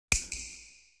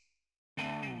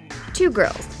Two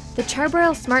grills, the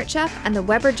Char-Broil SmartChef and the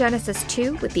Weber Genesis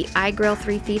 2 with the iGrill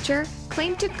 3 feature,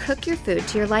 claim to cook your food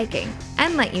to your liking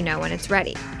and let you know when it's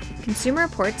ready. Consumer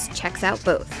Reports checks out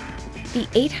both. The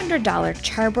 $800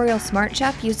 Char-Broil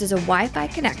SmartChef uses a Wi-Fi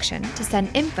connection to send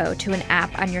info to an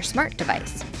app on your smart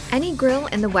device. Any grill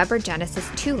in the Weber Genesis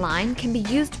 2 line can be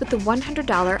used with the $100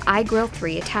 iGrill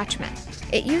 3 attachment.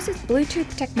 It uses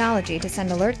Bluetooth technology to send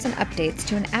alerts and updates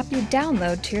to an app you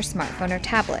download to your smartphone or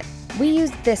tablet. We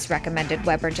use this recommended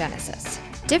Weber Genesis.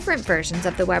 Different versions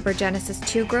of the Weber Genesis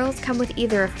 2 grills come with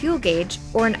either a fuel gauge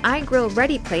or an iGrill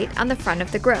Ready plate on the front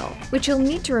of the grill, which you'll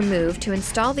need to remove to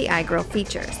install the iGrill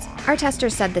features. Our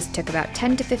testers said this took about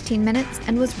 10 to 15 minutes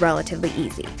and was relatively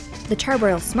easy. The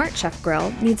Char-Broil SmartChef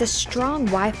grill needs a strong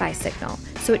Wi-Fi signal,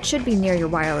 so it should be near your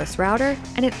wireless router,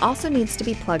 and it also needs to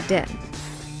be plugged in.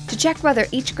 To check whether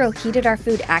each grill heated our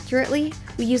food accurately,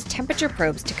 we use temperature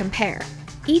probes to compare.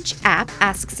 Each app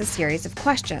asks a series of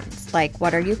questions, like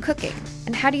what are you cooking,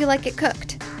 and how do you like it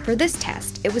cooked? For this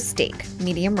test, it was steak,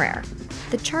 medium rare.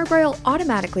 The Char-Broil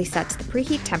automatically sets the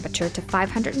preheat temperature to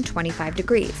 525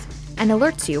 degrees and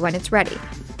alerts you when it's ready.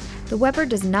 The Weber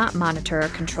does not monitor or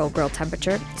control grill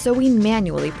temperature, so we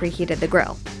manually preheated the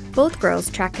grill. Both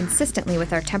grills track consistently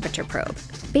with our temperature probe.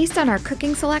 Based on our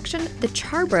cooking selection, the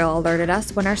Char-Broil alerted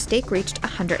us when our steak reached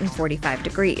 145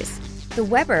 degrees. The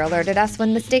Weber alerted us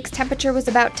when the steak's temperature was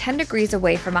about 10 degrees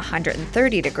away from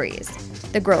 130 degrees.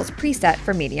 The grill's preset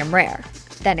for medium rare.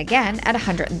 Then again at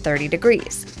 130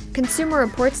 degrees. Consumer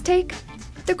Reports take?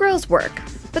 The grills work,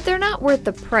 but they're not worth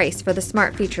the price for the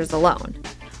smart features alone.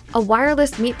 A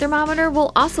wireless meat thermometer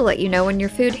will also let you know when your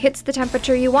food hits the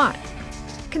temperature you want.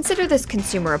 Consider this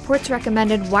Consumer Reports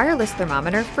recommended wireless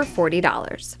thermometer for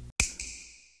 $40.